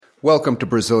Welcome to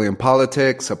Brazilian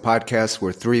Politics, a podcast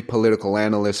where three political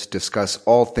analysts discuss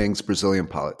all things Brazilian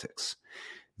politics.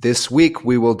 This week,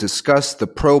 we will discuss the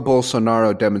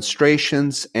pro-Bolsonaro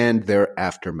demonstrations and their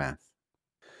aftermath.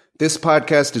 This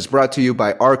podcast is brought to you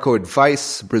by Aragao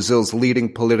Advice, Brazil's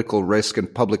leading political risk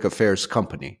and public affairs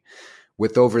company.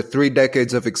 With over 3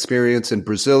 decades of experience in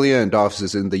Brasilia and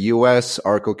offices in the U.S.,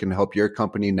 Aragao can help your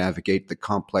company navigate the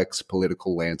complex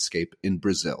political landscape in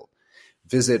Brazil.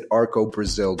 Visit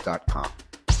aragaobrazil.com.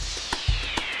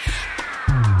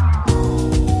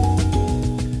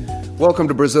 Welcome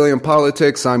to Brazilian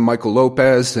Politics. I'm Michael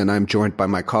Lopez, and I'm joined by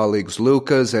my colleagues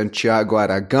Lucas and Thiago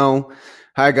Aragao.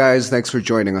 Hi, guys. Thanks for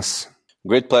joining us.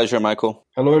 Great pleasure, Michael.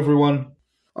 Hello, everyone.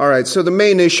 All right, so the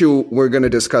main issue we're going to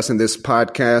discuss in this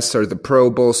podcast are the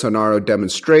pro-Bolsonaro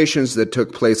demonstrations that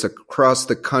took place across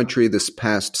the country this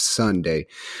past Sunday.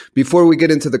 Before we get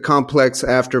into the complex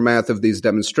aftermath of these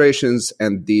demonstrations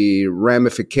and the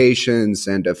ramifications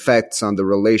and effects on the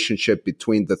relationship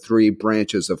between the three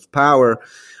branches of power,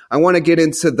 I want to get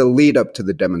into the lead up to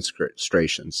the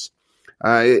demonstrations.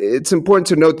 It's important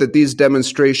to note that these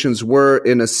demonstrations were,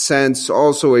 in a sense,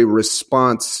 also a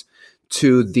response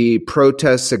to the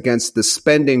protests against the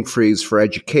spending freeze for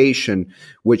education,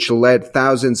 which led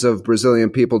thousands of Brazilian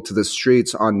people to the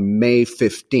streets on May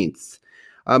 15th.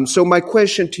 So my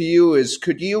question to you is,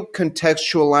 could you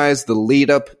contextualize the lead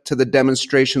up to the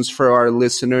demonstrations for our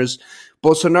listeners?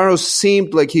 Bolsonaro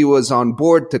seemed like he was on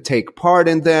board to take part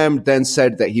in them, then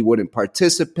said that he wouldn't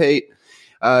participate.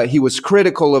 He was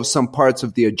critical of some parts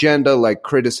of the agenda, like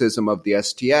criticism of the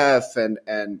STF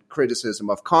and criticism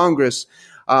of Congress.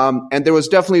 And there was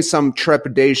definitely some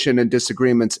trepidation and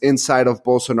disagreements inside of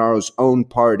Bolsonaro's own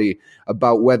party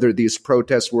about whether these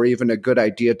protests were even a good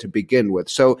idea to begin with.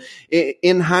 So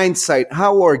in hindsight,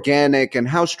 how organic and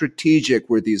how strategic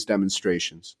were these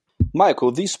demonstrations?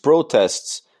 Michael, these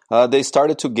protests, they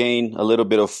started to gain a little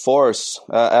bit of force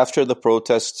after the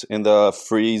protests in the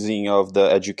freezing of the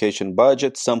education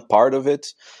budget, some part of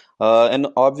it. And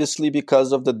obviously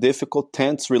because of the difficult,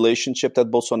 tense relationship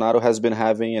that Bolsonaro has been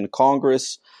having in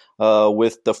Congress,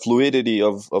 with the fluidity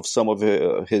of some of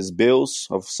his bills,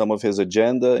 of some of his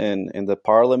agenda in the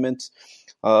parliament.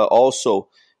 Also,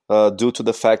 due to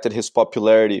the fact that his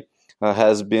popularity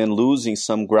has been losing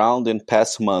some ground in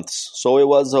past months. So it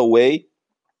was a way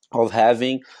of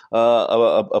having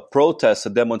a protest,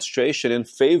 a demonstration in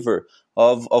favor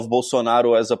of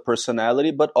Bolsonaro as a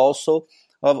personality, but also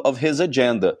of his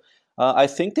agenda. I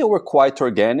think they were quite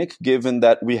organic, given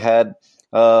that we had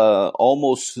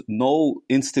almost no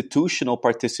institutional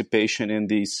participation in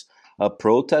these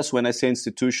protests. When I say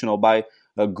institutional, by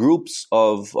groups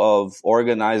of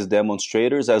organized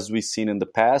demonstrators, as we've seen in the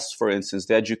past. For instance,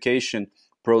 the education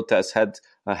protests had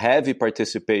a heavy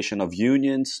participation of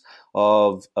unions,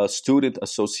 of student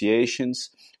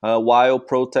associations, while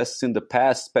protests in the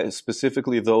past,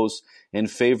 specifically those in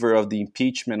favor of the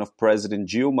impeachment of President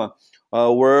Dilma,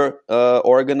 were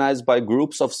organized by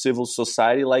groups of civil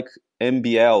society like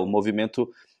MBL, Movimento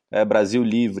Brasil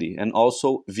Livre, and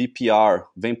also VPR,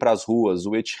 Vem Pras Ruas,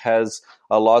 which has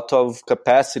a lot of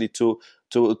capacity to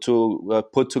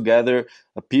put together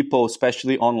people,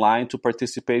 especially online, to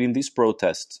participate in these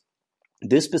protests.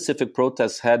 This specific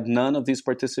protest had none of these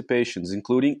participations,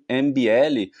 including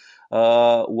MBL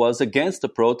was against the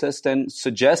protest and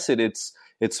suggested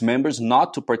its members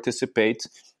not to participate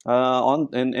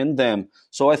in them.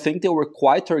 So I think they were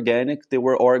quite organic. They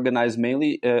were organized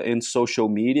mainly in social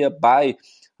media by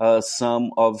some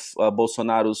of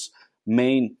Bolsonaro's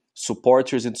main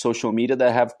supporters in social media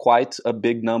that have quite a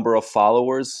big number of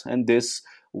followers, and this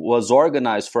was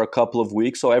organized for a couple of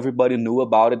weeks, so everybody knew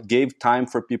about it, gave time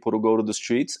for people to go to the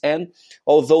streets, and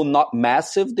although not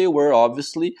massive, they were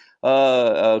obviously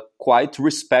quite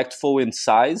respectful in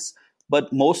size,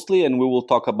 but mostly, and we will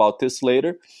talk about this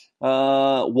later,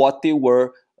 what they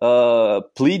were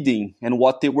pleading and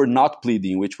what they were not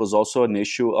pleading, which was also an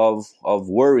issue of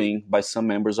worrying by some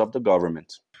members of the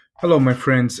government. Hello, my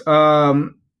friends.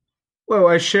 Well,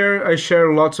 I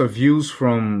share lots of views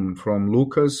from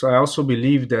Lucas. I also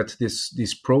believe that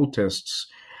these protests,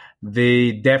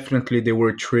 they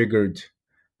were triggered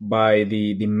by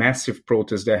the massive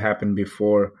protest that happened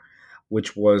before,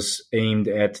 which was aimed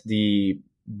at the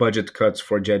budget cuts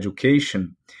for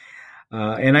education.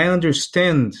 And I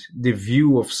understand the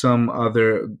view of some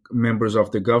other members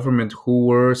of the government who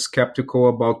were skeptical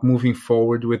about moving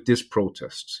forward with these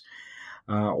protests,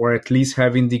 or at least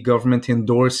having the government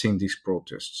endorsing these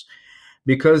protests,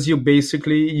 because you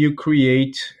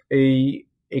create a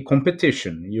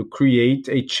competition, you create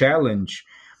a challenge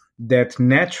that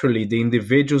naturally the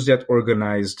individuals that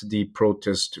organized the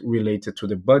protest related to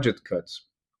the budget cuts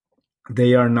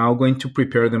they are now going to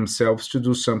prepare themselves to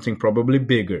do something probably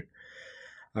bigger.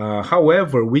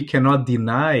 However, we cannot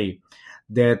deny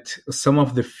that some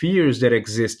of the fears that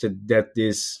existed that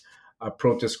this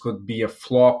protest could be a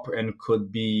flop and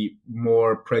could be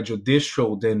more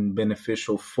prejudicial than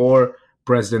beneficial for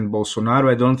President Bolsonaro,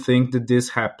 I don't think that this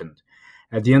happened.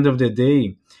 At the end of the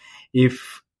day,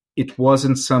 if it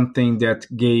wasn't something that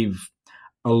gave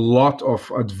a lot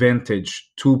of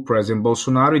advantage to President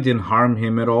Bolsonaro, it didn't harm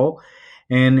him at all.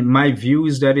 And my view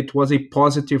is that it was a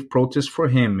positive protest for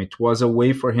him. It was a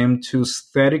way for him to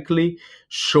aesthetically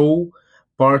show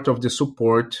part of the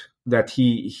support that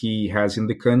he has in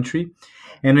the country.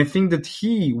 And I think that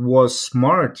he was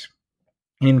smart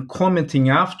in commenting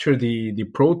after the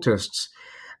protests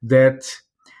that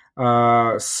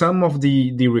some of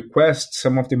the requests,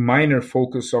 some of the minor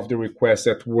focus of the requests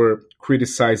that were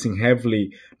criticizing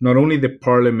heavily, not only the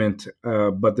parliament,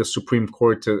 but the Supreme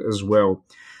Court as well,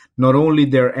 not only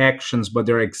their actions, but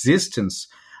their existence.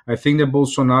 I think that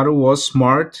Bolsonaro was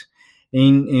smart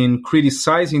in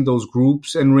criticizing those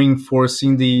groups and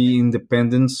reinforcing the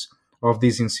independence of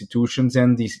these institutions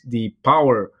and the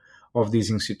power of these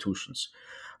institutions.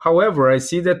 However, I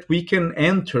see that we can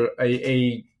enter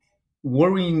a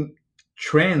worrying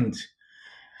trend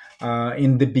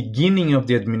in the beginning of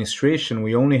the administration.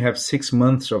 We only have 6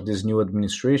 months of this new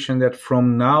administration, that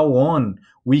from now on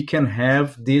we can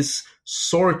have this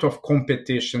sort of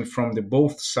competition from the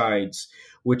both sides,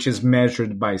 which is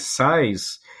measured by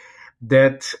size,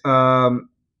 that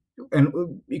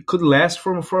and it could last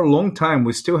for a long time.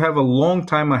 We still have a long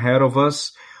time ahead of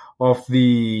us of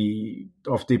the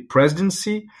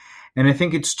presidency, and I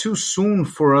think it's too soon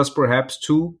for us perhaps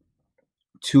to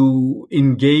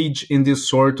engage in this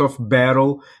sort of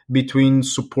battle between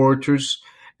supporters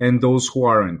and those who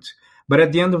aren't. But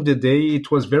at the end of the day, it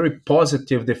was very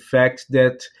positive, the fact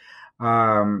that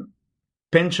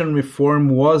pension reform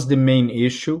was the main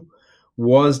issue,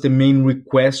 was the main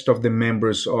request of the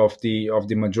members of the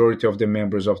majority of the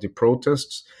members of the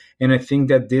protests. And I think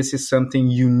that this is something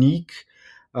unique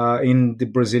in the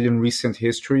Brazilian recent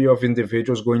history of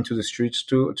individuals going to the streets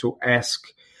to ask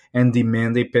and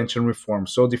demand a pension reform.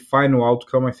 So the final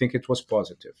outcome, I think it was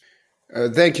positive.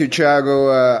 Thank you,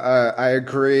 Thiago. I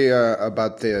agree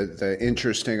about the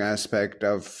interesting aspect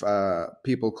of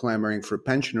people clamoring for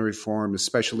pension reform,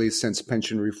 especially since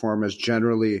pension reform is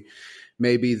generally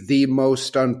maybe the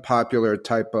most unpopular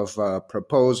type of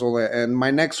proposal. And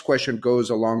my next question goes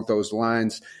along those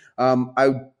lines.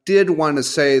 I did want to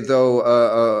say,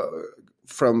 though,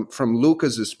 from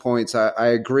Lucas's points, I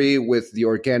agree with the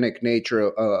organic nature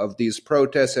of these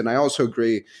protests, and I also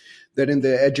agree that in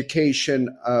the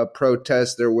education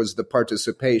protests, there was the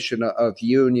participation of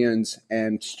unions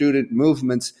and student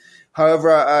movements.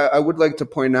 However, I would like to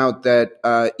point out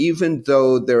that even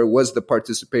though there was the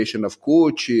participation of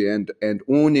CUT and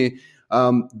UNI,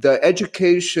 the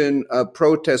education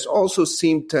protests also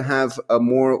seemed to have a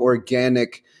more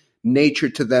organic nature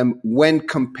to them when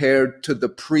compared to the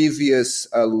previous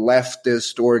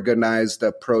leftist organized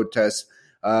protests,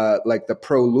 like the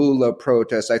pro-Lula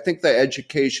protests. I think the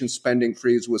education spending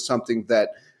freeze was something that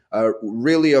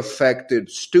really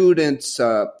affected students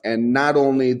and not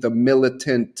only the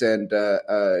militant and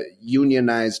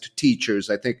unionized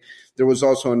teachers. I think there was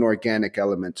also an organic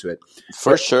element to it.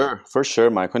 For sure,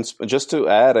 Michael. And just to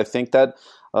add, I think that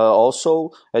also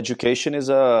education is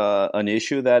an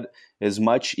issue that is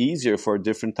much easier for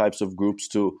different types of groups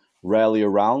to rally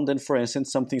around than, for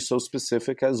instance, something so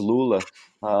specific as Lula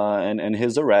and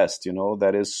his arrest,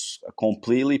 that is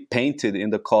completely painted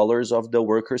in the colors of the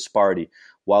Workers' Party.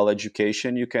 While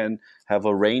education, you can have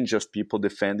a range of people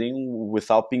defending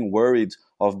without being worried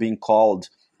of being called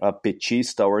a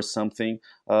petista or something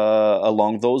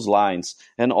along those lines.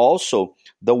 And also,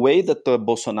 the way that the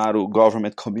Bolsonaro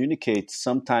government communicates,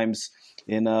 sometimes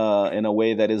in a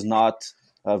way that is not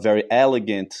very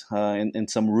elegant, in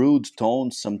some rude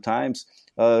tones sometimes,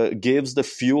 gives the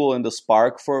fuel and the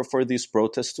spark for these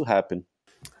protests to happen.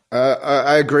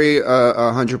 I agree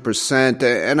 100%.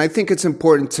 And I think it's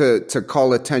important to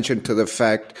call attention to the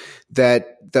fact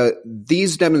that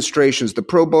these demonstrations, the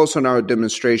pro-Bolsonaro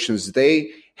demonstrations, they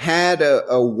had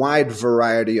a wide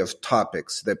variety of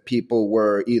topics that people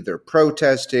were either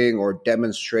protesting or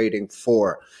demonstrating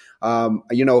for.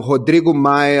 Rodrigo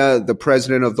Maia, the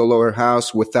president of the lower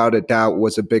house, without a doubt,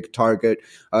 was a big target.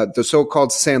 The so-called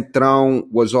Centrão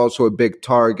was also a big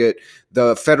target.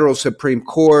 The federal Supreme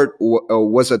Court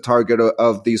was a target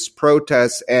of these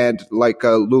protests. And like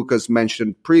Lucas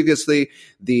mentioned previously,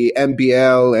 the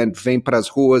MBL and Vem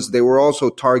Pras Ruas, they were also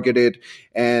targeted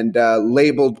and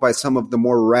labeled by some of the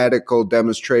more radical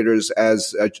demonstrators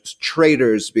as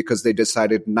traitors because they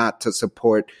decided not to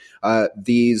support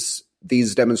these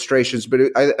demonstrations, but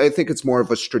I think it's more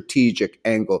of a strategic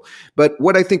angle. But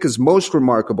what I think is most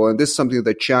remarkable, and this is something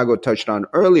that Thiago touched on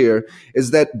earlier,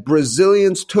 is that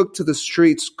Brazilians took to the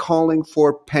streets calling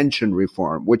for pension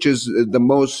reform, which is the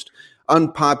most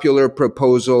unpopular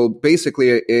proposal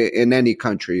basically in any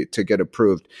country to get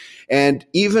approved. And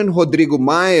even Rodrigo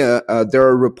Maia, there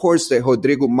are reports that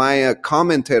Rodrigo Maia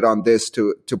commented on this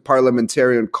to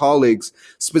parliamentarian colleagues,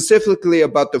 specifically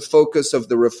about the focus of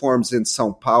the reforms in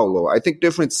São Paulo. I think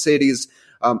different cities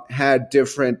had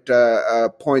different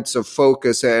points of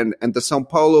focus, and the São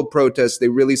Paulo protests, they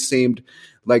really seemed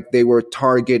like they were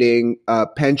targeting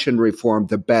pension reform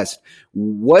the best.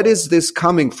 What is this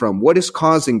coming from? What is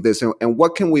causing this, and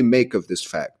what can we make of this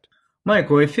fact?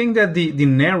 Michael, I think that the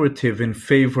narrative in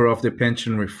favor of the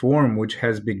pension reform, which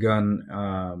has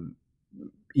begun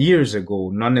years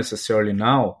ago, not necessarily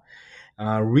now,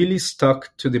 really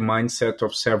stuck to the mindset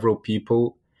of several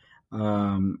people,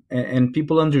 and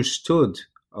people understood,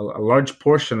 a large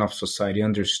portion of society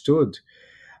understood,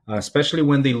 especially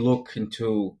when they look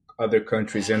into other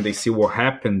countries and they see what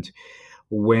happened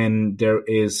when there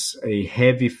is a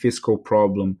heavy fiscal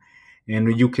problem.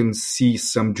 And you can see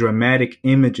some dramatic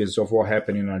images of what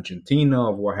happened in Argentina,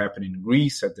 of what happened in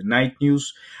Greece at the night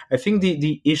news. I think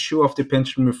the issue of the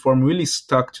pension reform really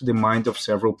stuck to the mind of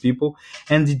several people,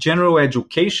 and the general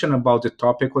education about the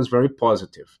topic was very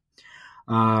positive.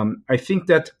 I think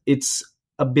that it's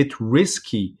a bit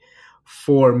risky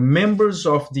for members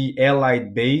of the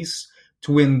Allied base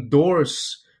to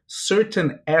endorse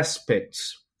certain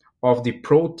aspects of the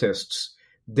protests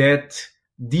that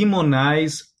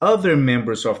demonize other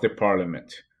members of the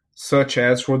parliament, such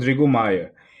as Rodrigo Maia.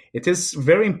 It is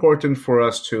very important for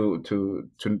us to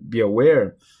be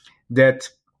aware that,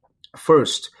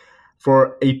 first,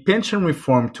 for a pension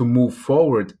reform to move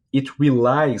forward, it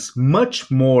relies much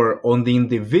more on the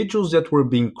individuals that were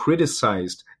being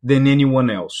criticized than anyone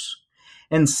else.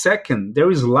 And second, there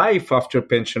is life after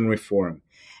pension reform.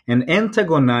 And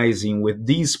antagonizing with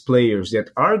these players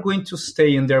that are going to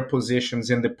stay in their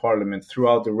positions in the parliament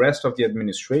throughout the rest of the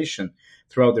administration,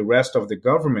 throughout the rest of the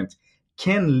government,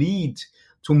 can lead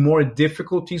to more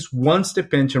difficulties once the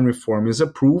pension reform is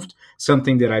approved,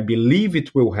 something that I believe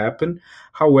it will happen.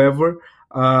 However,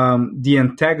 the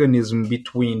antagonism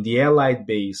between the Allied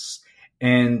base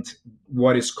and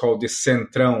what is called the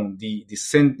Centrão,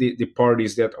 the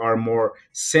parties that are more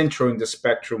central in the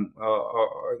spectrum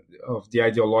of the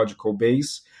ideological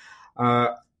base,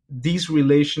 these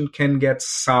relations can get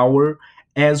sour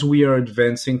as we are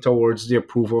advancing towards the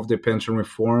approval of the pension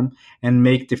reform and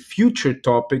make the future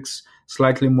topics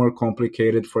slightly more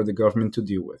complicated for the government to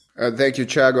deal with. Thank you,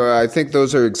 Thiago. I think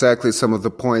those are exactly some of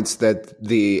the points that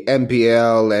the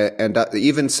MBL and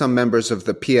even some members of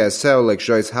the PSL, like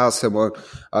Joyce Hasselman,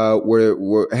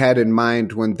 had in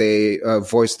mind when they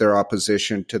voiced their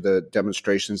opposition to the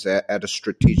demonstrations at a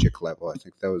strategic level. I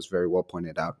think that was very well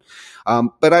pointed out.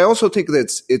 But I also think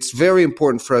that it's very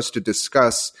important for us to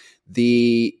discuss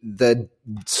the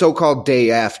so-called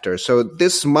day after. So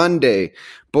this Monday,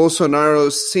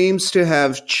 Bolsonaro seems to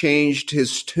have changed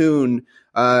his tune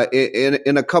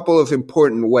in a couple of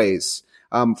important ways.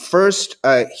 First,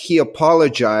 he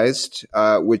apologized,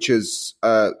 which is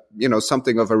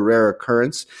something of a rare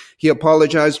occurrence. He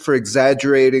apologized for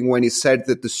exaggerating when he said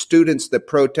that the students that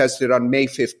protested on May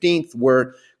 15th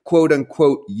were quote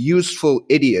unquote useful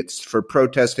idiots for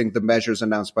protesting the measures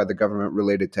announced by the government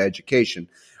related to education.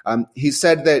 He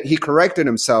said that he corrected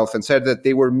himself and said that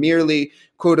they were merely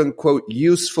quote unquote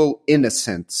useful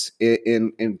innocents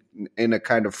in a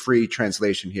kind of free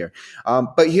translation here.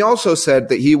 But he also said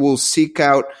that he will seek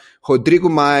out Rodrigo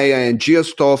Maia and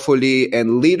Dias Toffoli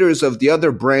and leaders of the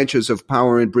other branches of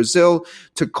power in Brazil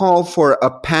to call for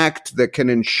a pact that can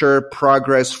ensure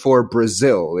progress for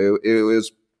Brazil. It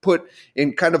was put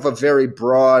in kind of a very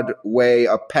broad way,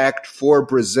 a pact for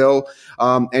Brazil.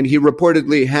 And he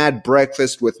reportedly had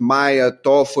breakfast with Maia,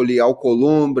 Toffoli,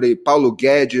 Alcolumbre, Paulo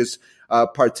Guedes,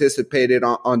 participated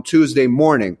on Tuesday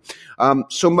morning.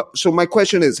 So my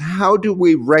question is, how do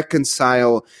we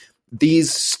reconcile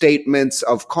these statements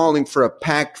of calling for a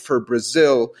pact for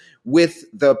Brazil with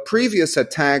the previous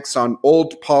attacks on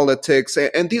old politics,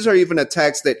 and these are even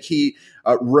attacks that he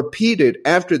repeated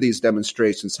after these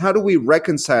demonstrations. How do we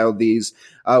reconcile these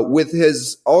with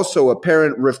his also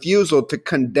apparent refusal to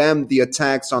condemn the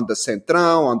attacks on the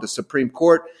Central, on the Supreme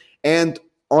Court, and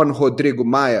on Rodrigo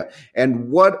Maia? And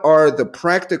what are the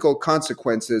practical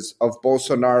consequences of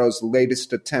Bolsonaro's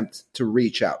latest attempt to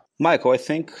reach out? Michael, I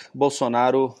think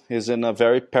Bolsonaro is in a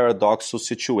very paradoxical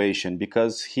situation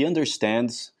because he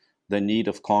understands the need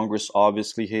of Congress.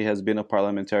 Obviously, he has been a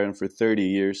parliamentarian for 30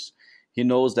 years. He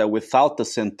knows that without the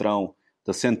Centrão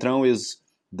is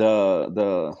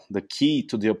the key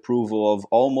to the approval of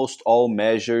almost all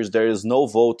measures. There is no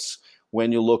votes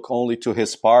when you look only to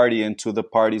his party and to the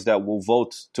parties that will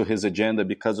vote to his agenda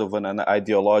because of an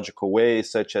ideological way,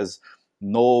 such as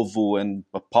Novo and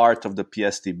a part of the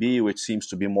PSDB, which seems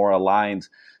to be more aligned,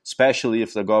 especially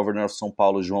if the governor of São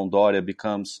Paulo, João Dória,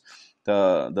 becomes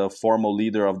the formal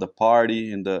leader of the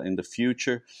party in the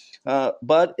future.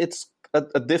 But it's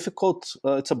a difficult,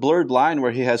 it's a blurred line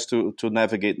where he has to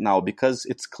navigate now, because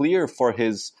it's clear for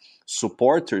his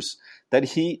supporters that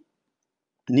he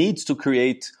needs to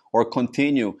create or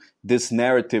continue this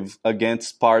narrative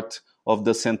against part of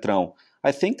the Centrão.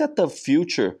 I think that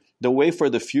the way for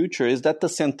the future is that the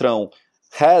Centrão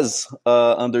has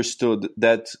understood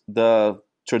that the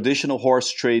traditional horse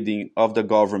trading of the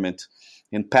government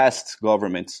in past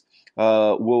governments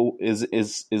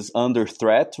is under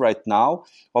threat right now.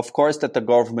 Of course, that the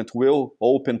government will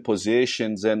open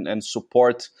positions and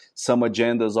support some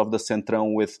agendas of the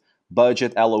Centrão with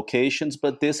budget allocations,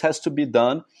 but this has to be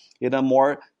done in a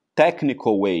more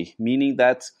technical way, meaning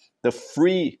that the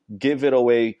free give it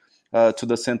away to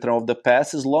the Centrão of the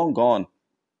past is long gone.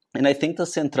 And I think the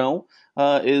Centrão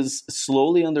is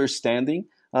slowly understanding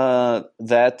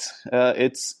that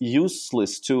it's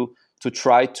useless to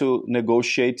try to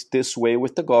negotiate this way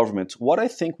with the government. What I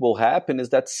think will happen is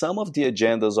that some of the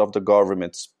agendas of the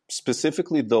government,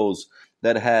 specifically those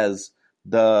that has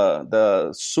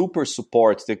the super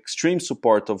support, the extreme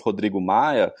support of Rodrigo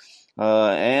Maia,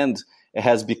 and it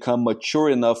has become mature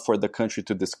enough for the country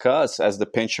to discuss, as the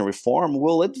pension reform,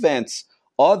 will advance.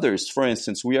 Others, for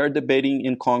instance, we are debating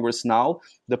in Congress now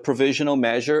the provisional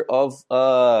measure of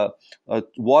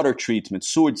water treatment,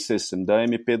 sewage system, the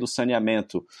MP do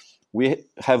Saneamento. We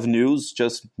have news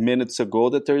just minutes ago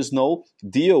that there is no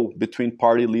deal between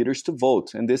party leaders to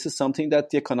vote. And this is something that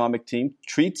the economic team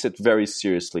treats it very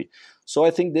seriously. So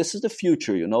I think this is the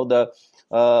future,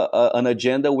 an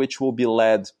agenda which will be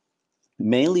led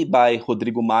mainly by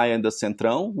Rodrigo Maia and the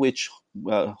Centrão, which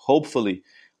hopefully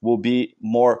will be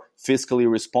more fiscally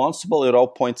responsible. It all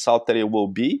points out that it will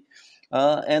be.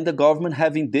 And the government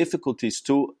having difficulties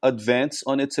to advance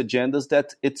on its agendas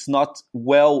that it's not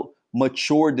well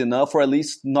matured enough, or at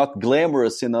least not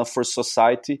glamorous enough for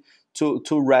society to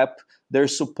wrap their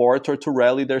support or to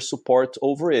rally their support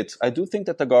over it. I do think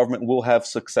that the government will have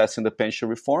success in the pension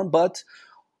reform, but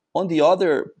on the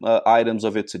other items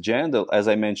of its agenda, as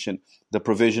I mentioned, the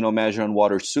provisional measure on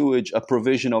water sewage, a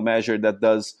provisional measure that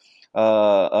does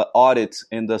audit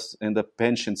in the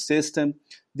pension system.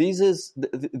 These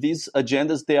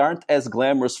agendas, they aren't as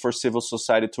glamorous for civil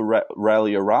society to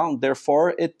rally around.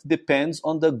 Therefore, it depends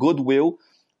on the goodwill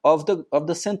of the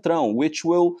Centrão, which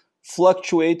will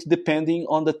fluctuate depending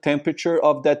on the temperature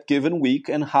of that given week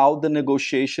and how the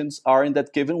negotiations are in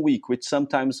that given week, which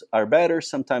sometimes are better,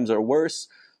 sometimes are worse.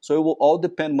 So it will all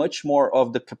depend much more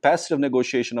of the capacity of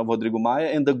negotiation of Rodrigo Maia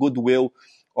and the goodwill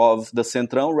of the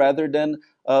Centrão, rather than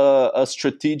a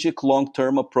strategic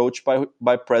long-term approach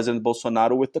by President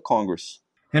Bolsonaro with the Congress.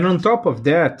 And on top of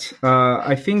that,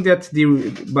 I think that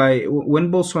when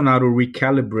Bolsonaro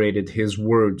recalibrated his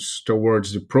words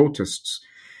towards the protests,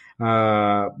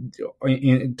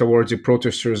 towards the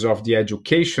protesters of the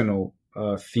educational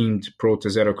themed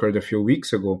protests that occurred a few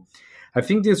weeks ago, I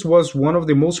think this was one of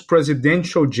the most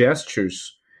presidential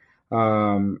gestures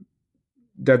that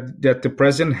the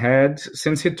president had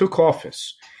since he took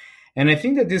office. And I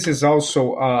think that this is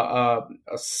also a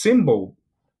symbol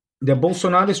that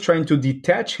Bolsonaro is trying to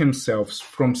detach himself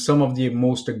from some of the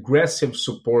most aggressive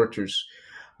supporters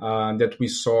that we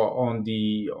saw on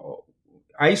the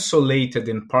isolated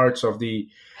in parts of the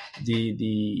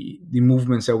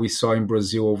movements that we saw in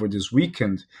Brazil over this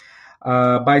weekend,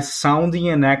 by sounding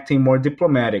and acting more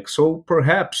diplomatic. So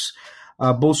perhaps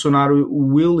Bolsonaro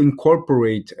will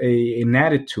incorporate an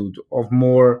attitude of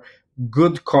more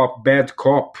good cop, bad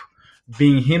cop,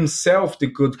 being himself the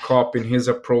good cop in his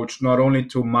approach, not only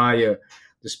to Maia,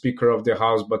 the Speaker of the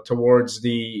House, but towards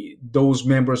those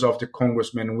members of the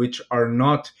Congressmen which are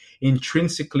not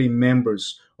intrinsically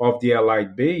members of the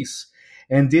Allied base.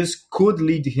 And this could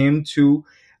lead him to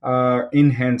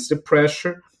enhance the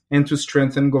pressure and to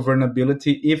strengthen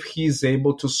governability if he is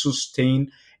able to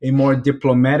sustain a more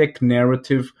diplomatic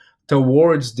narrative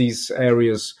towards these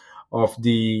areas of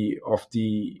the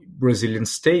Brazilian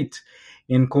state,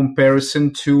 in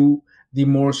comparison to the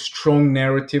more strong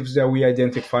narratives that we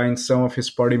identify in some of his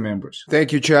party members.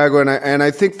 Thank you, Thiago. And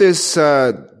I think this,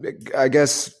 I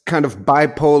guess, kind of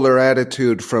bipolar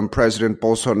attitude from President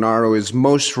Bolsonaro is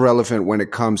most relevant when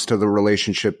it comes to the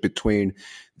relationship between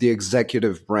the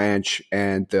executive branch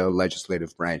and the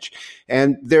legislative branch.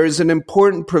 And there is an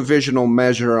important provisional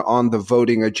measure on the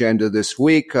voting agenda this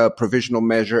week, Provisional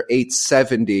Measure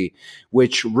 870,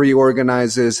 which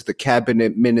reorganizes the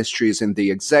cabinet ministries in the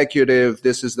executive.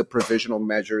 This is the provisional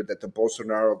measure that the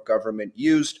Bolsonaro government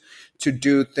used to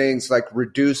do things like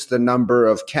reduce the number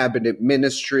of cabinet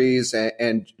ministries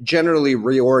and generally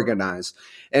reorganize.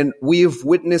 And we've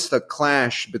witnessed a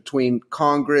clash between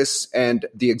Congress and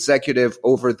the executive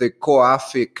over the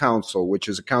COAF Council, which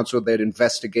is a council that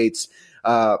investigates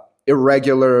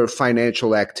irregular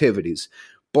financial activities.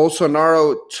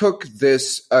 Bolsonaro took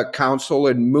this council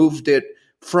and moved it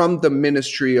from the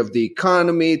Ministry of the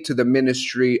Economy to the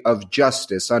Ministry of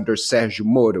Justice under Sérgio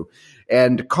Moro.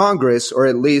 And Congress, or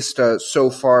at least so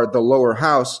far the lower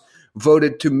house,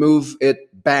 voted to move it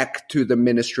back to the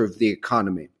Ministry of the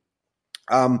Economy.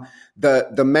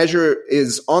 The measure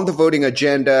is on the voting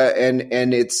agenda,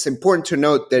 and it's important to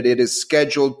note that it is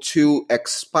scheduled to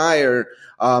expire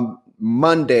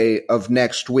Monday of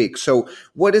next week. So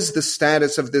what is the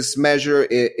status of this measure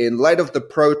in light of the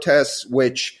protests,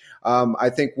 which I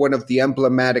think one of the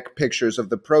emblematic pictures of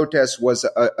the protests was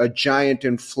a giant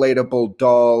inflatable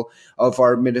doll of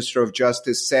our Minister of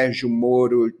Justice, Sérgio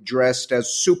Moro, dressed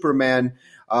as Superman,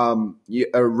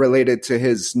 related to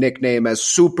his nickname as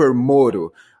Super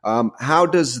Moro. How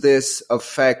does this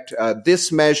affect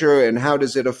this measure, and how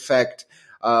does it affect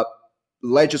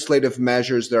legislative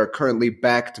measures that are currently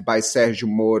backed by Sérgio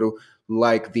Moro,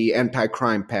 like the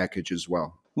anti-crime package as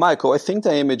well? Michael, I think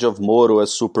the image of Moro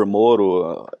as Super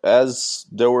Moro, as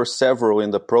there were several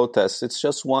in the protests, it's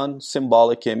just one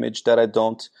symbolic image that I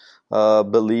don't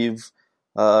believe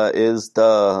is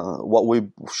what we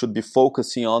should be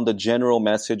focusing on, the general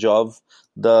message of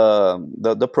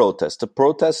the protest. The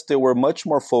protests, they were much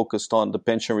more focused on the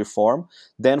pension reform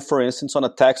than, for instance, on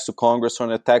attacks to Congress or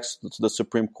on attacks to the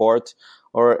Supreme Court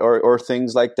or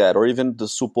things like that, or even the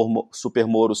Super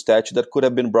Moro statue that could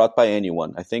have been brought by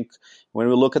anyone. I think when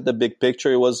we look at the big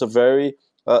picture, it was a very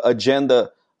agenda-made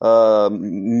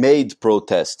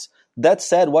protest. That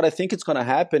said, what I think is going to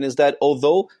happen is that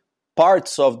although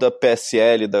parts of the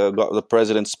PSL, the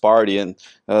president's party, and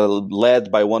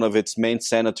led by one of its main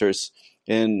senators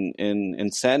in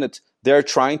Senate, they're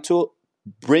trying to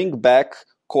bring back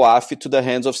COAF to the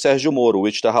hands of Sérgio Moro,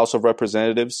 which the House of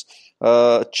Representatives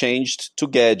changed to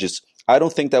Guedes. I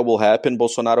don't think that will happen.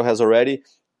 Bolsonaro has already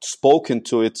spoken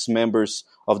to its members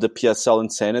of the PSL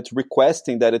and Senate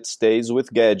requesting that it stays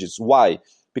with Guedes. Why?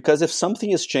 Because if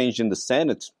something is changed in the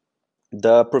Senate,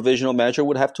 the provisional measure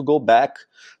would have to go back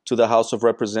to the House of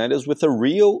Representatives with a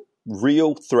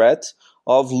real threat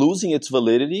of losing its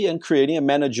validity and creating a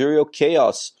managerial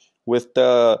chaos with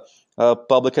the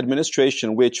public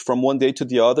administration, which from one day to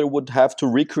the other would have to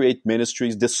recreate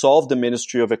ministries, dissolve the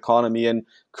Ministry of Economy and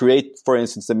create, for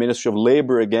instance, the Ministry of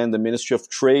Labor again, the Ministry of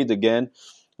Trade again,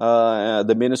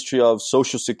 the Ministry of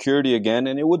Social Security again,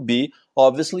 and it would be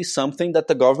obviously something that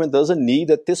the government doesn't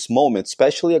need at this moment,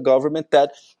 especially a government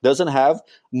that doesn't have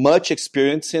much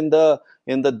experience in the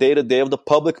day-to-day of the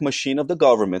public machine of the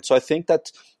government. So I think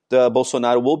that the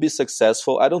Bolsonaro will be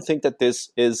successful. I don't think that this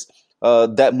is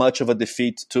that much of a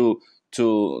defeat to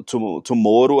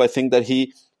Moro. I think that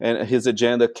he and his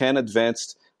agenda can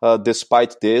advance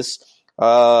despite this.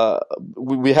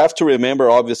 We have to remember,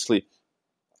 obviously,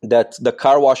 that the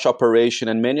car wash operation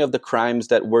and many of the crimes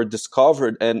that were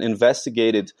discovered and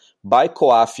investigated by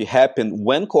COAF happened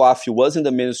when COAF was in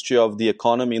the Ministry of the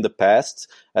Economy in the past,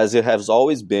 as it has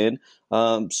always been.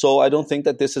 So I don't think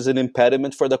that this is an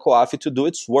impediment for the COAF to do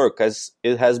its work, as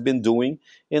it has been doing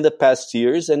in the past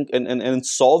years and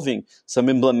solving some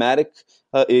emblematic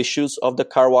issues of the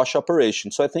car wash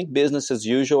operation. So I think business as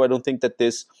usual. I don't think that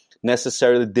this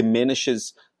necessarily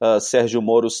diminishes Sérgio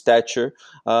Moro's stature.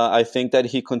 I think that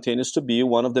he continues to be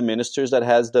one of the ministers that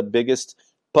has the biggest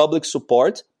public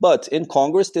support. But in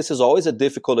Congress, this is always a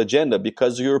difficult agenda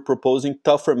because you're proposing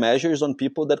tougher measures on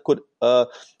people that could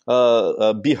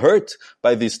be hurt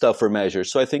by these tougher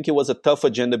measures. So I think it was a tough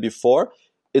agenda before.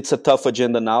 It's a tough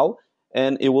agenda now,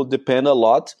 and it will depend a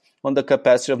lot on the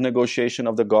capacity of negotiation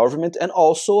of the government and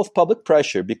also of public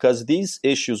pressure, because these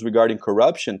issues regarding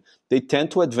corruption, they tend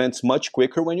to advance much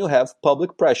quicker when you have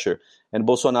public pressure. And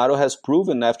Bolsonaro has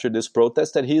proven after this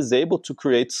protest that he is able to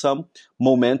create some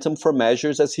momentum for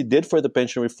measures as he did for the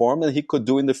pension reform and he could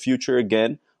do in the future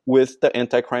again with the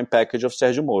anti-crime package of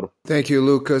Sergio Moro. Thank you,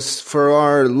 Lucas. For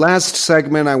our last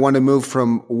segment, I want to move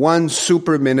from one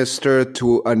super minister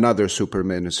to another super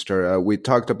minister. We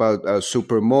talked about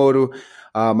Super Moro.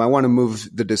 I want to move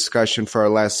the discussion for our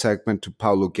last segment to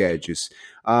Paulo Guedes.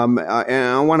 And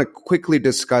I want to quickly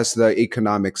discuss the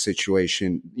economic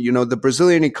situation. You know, the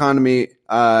Brazilian economy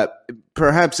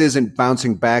perhaps isn't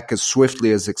bouncing back as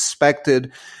swiftly as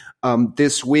expected.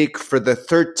 This week, for the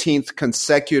 13th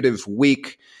consecutive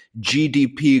week,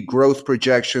 GDP growth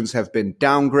projections have been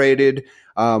downgraded.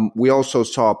 We also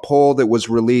saw a poll that was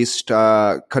released,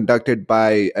 conducted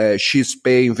by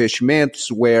XP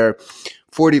Investimentos, where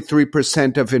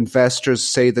 43% of investors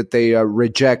say that they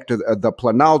reject the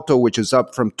Planalto, which is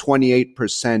up from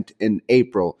 28% in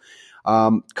April.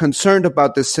 Concerned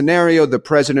about this scenario, the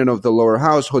president of the lower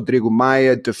house, Rodrigo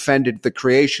Maia, defended the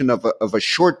creation of a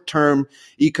short-term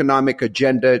economic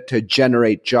agenda to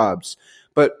generate jobs.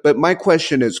 But my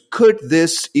question is, could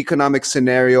this economic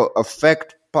scenario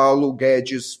affect Paulo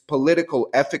Guedes' political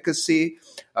efficacy,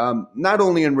 not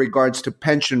only in regards to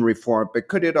pension reform, but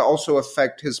could it also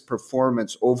affect his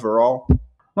performance overall?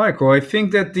 Michael, I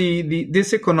think that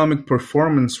this economic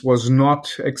performance was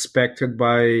not expected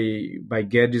by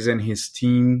Guedes and his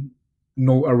team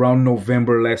around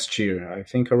November last year. I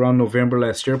think around November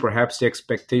last year, perhaps the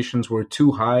expectations were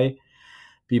too high.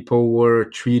 People were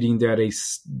treating that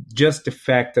just the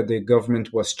fact that the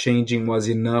government was changing was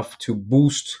enough to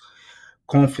boost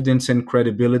confidence and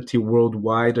credibility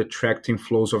worldwide, attracting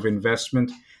flows of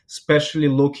investment, especially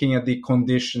looking at the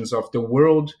conditions of the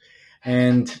world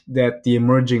and that the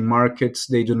emerging markets,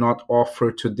 they do not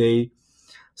offer today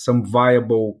some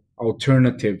viable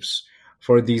alternatives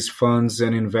for these funds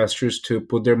and investors to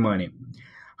put their money.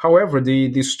 However,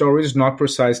 the story is not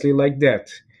precisely like that.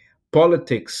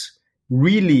 Politics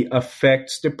really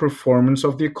affects the performance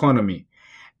of the economy.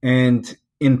 And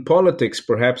in politics,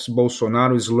 perhaps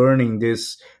Bolsonaro is learning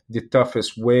this the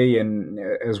toughest way, and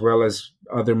as well as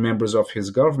other members of his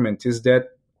government, is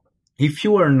that if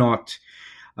you are not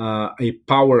a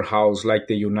powerhouse like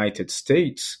the United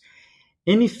States,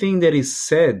 anything that is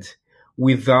said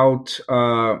without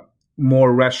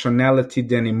more rationality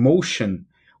than emotion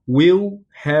will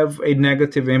have a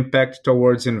negative impact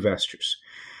towards investors.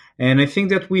 And I think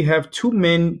that we have too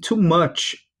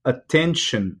much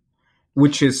attention,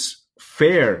 which is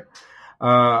fair,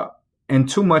 and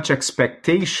too much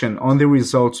expectation on the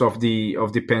results of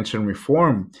the pension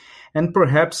reform. And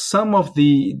perhaps some of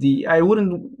the I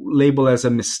wouldn't label as a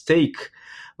mistake,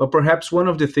 but perhaps one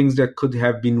of the things that could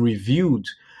have been reviewed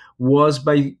was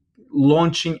by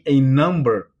launching a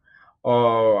number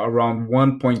around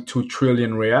 1.2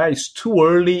 trillion reais too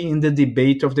early in the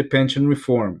debate of the pension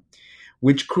reform,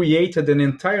 which created an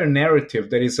entire narrative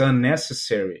that is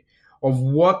unnecessary of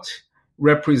what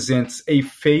represents a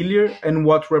failure and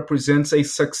what represents a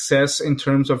success in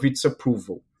terms of its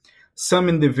approval. Some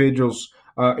individuals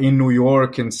in New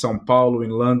York, in São Paulo,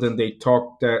 in London, they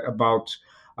talked about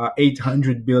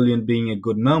 800 billion being a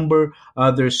good number.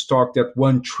 Others talked that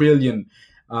 1 trillion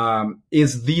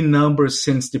is the number,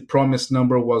 since the promised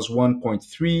number was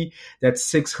 1.3, that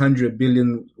 600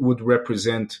 billion would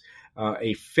represent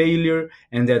a failure,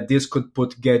 and that this could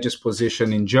put Guedes'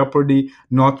 position in jeopardy,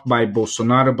 not by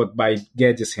Bolsonaro, but by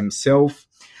Guedes himself.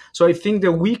 So I think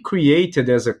that we created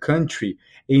as a country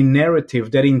a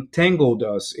narrative that entangled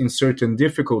us in certain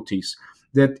difficulties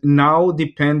that now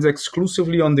depends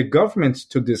exclusively on the government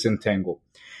to disentangle.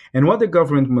 And what the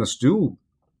government must do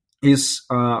is,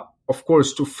 of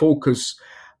course, to focus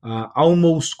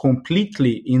almost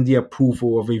completely in the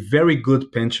approval of a very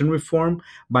good pension reform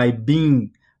by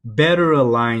being better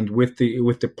aligned with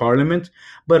the parliament,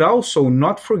 but also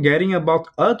not forgetting about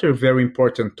other very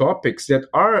important topics that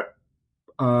are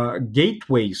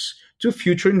gateways to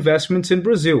future investments in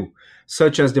Brazil,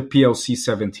 such as the PLC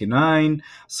 79,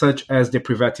 such as the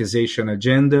privatization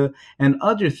agenda, and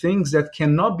other things that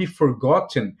cannot be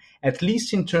forgotten, at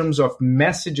least in terms of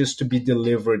messages to be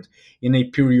delivered in a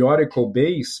periodical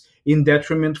base, in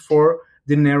detriment for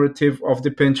the narrative of the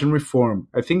pension reform.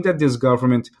 I think that this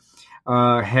government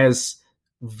has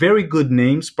very good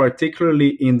names,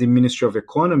 particularly in the Ministry of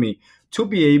Economy, to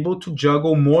be able to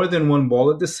juggle more than one ball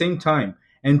at the same time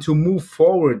and to move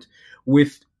forward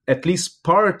with at least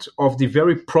part of the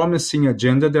very promising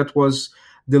agenda that was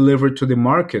delivered to the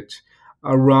market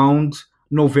around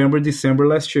November, December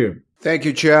last year. Thank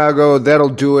you, Thiago. That'll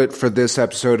do it for this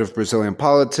episode of Brazilian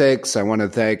Politics. I want to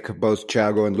thank both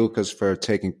Thiago and Lucas for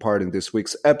taking part in this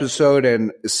week's episode,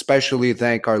 and especially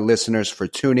thank our listeners for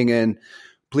tuning in.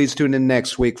 Please tune in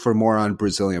next week for more on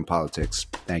Brazilian politics.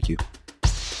 Thank you.